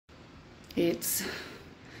It's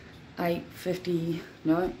 8:50.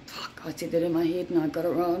 No, fuck, I said that in my head and I got it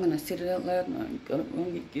wrong, and I said it out loud and I got it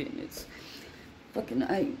wrong again. It's fucking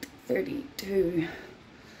 8:32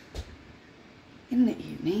 in the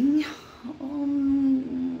evening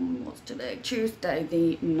on, what's today? Tuesday,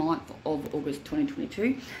 the 9th of August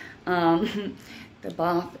 2022. The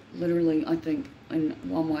bath literally, I think, in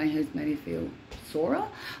one way has made me feel sorer,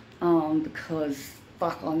 because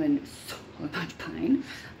fuck, I'm in so much pain.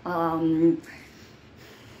 A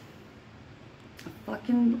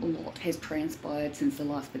fucking lot has transpired since the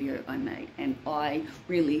last video I made, and I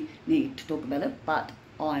really need to talk about it, but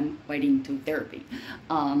I'm waiting till therapy,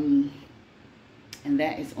 and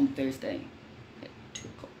that is on Thursday at 2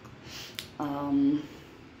 o'clock.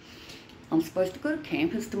 I'm supposed to go to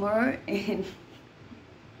campus tomorrow, and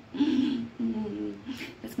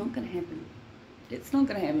it's not gonna happen. It's not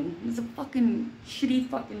gonna happen. It's a fucking shitty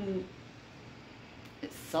fucking,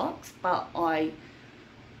 it sucks, but I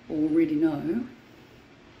already know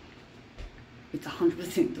it's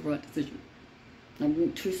 100% the right decision.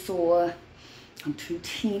 I'm too sore, I'm too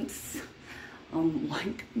tense, I'm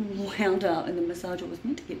like wound out, and the massage I was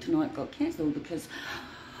meant to get tonight got cancelled because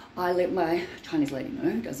I let my Chinese lady know,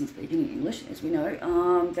 who doesn't speak any English, as we know,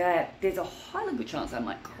 that there's a highly good chance I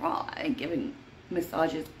might cry. Giving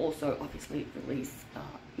massages also obviously release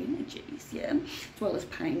energies, yeah, as well as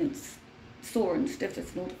pain and sore and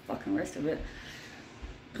stiffness and all the fucking rest of it.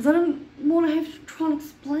 Because I don't want to have to try and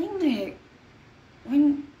explain that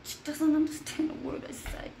when she doesn't understand a word I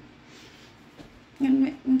say.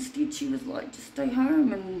 And instead she was like, just stay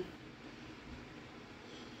home, and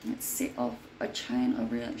it set off a chain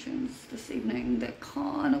of reactions this evening that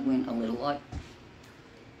kind of went a little like,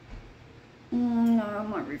 no, I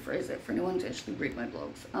might rephrase that for anyone to actually read my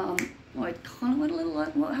blogs. I kind of went a little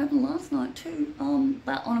like what happened last night too,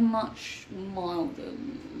 but on a much milder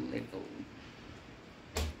level.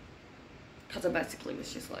 Because I basically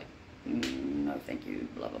was just like, no thank you,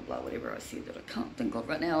 blah blah blah, whatever I said that I can't think of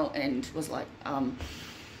right now, and was like,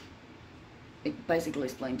 it basically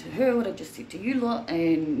explained to her what I just said to you lot,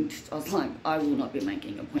 and I was like, I will not be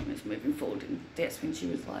making appointments moving forward. And that's when she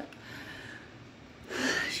was like,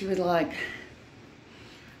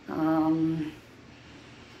 why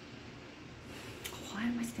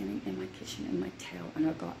am I standing in my kitchen in my towel, and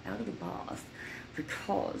I got out of the bath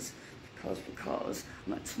because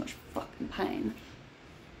I'm in so much fucking pain.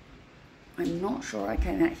 I'm not sure I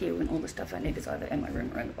came out here when all the stuff I need is either in my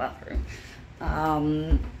room or in the bathroom.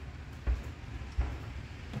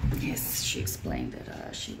 Yes, she explained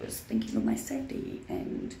that she was thinking of my safety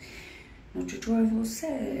and not to drive all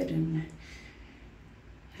sad, and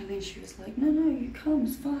then she was like, no, you come,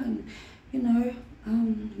 it's fine, you know,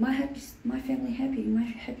 my family happy, my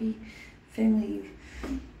happy family,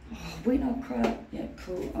 oh, we not cry. Yeah,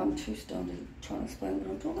 cool, I'm too stoned to try and explain what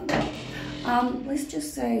I'm talking about. Let's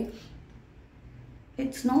just say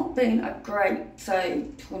it's not been a great, say,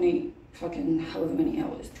 20 fucking however many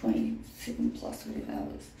hours, 27 plus whatever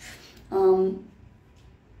hours.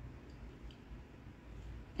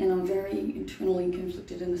 And I'm very internally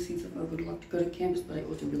conflicted in the sense of I would like to go to campus, but I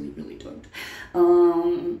also really, really don't.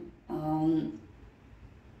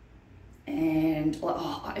 And like,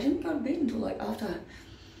 I didn't go to bed until like after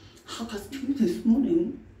 2:30 this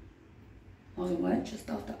morning. I was awake just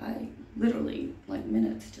after 8, literally like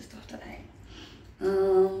minutes just after 8.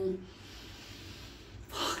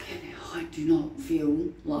 Fucking hell, I do not feel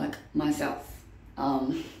like myself.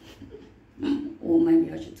 Or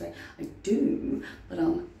maybe I should say I do, but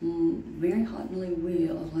I'm very heightenedly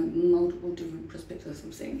aware of like multiple different perspectives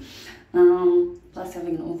I'm seeing. Plus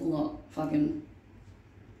having an awful lot fucking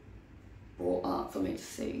brought up for me to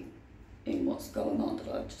see in what's going on that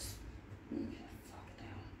I just fuck it down.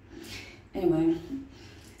 Anyway,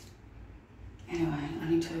 I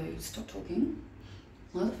need to stop talking,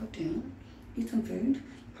 lie the fuck down, eat some food,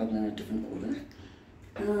 probably in a different order.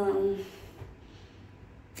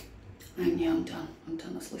 And yeah, I'm done.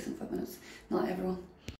 It's less than 5 minutes. Night, everyone.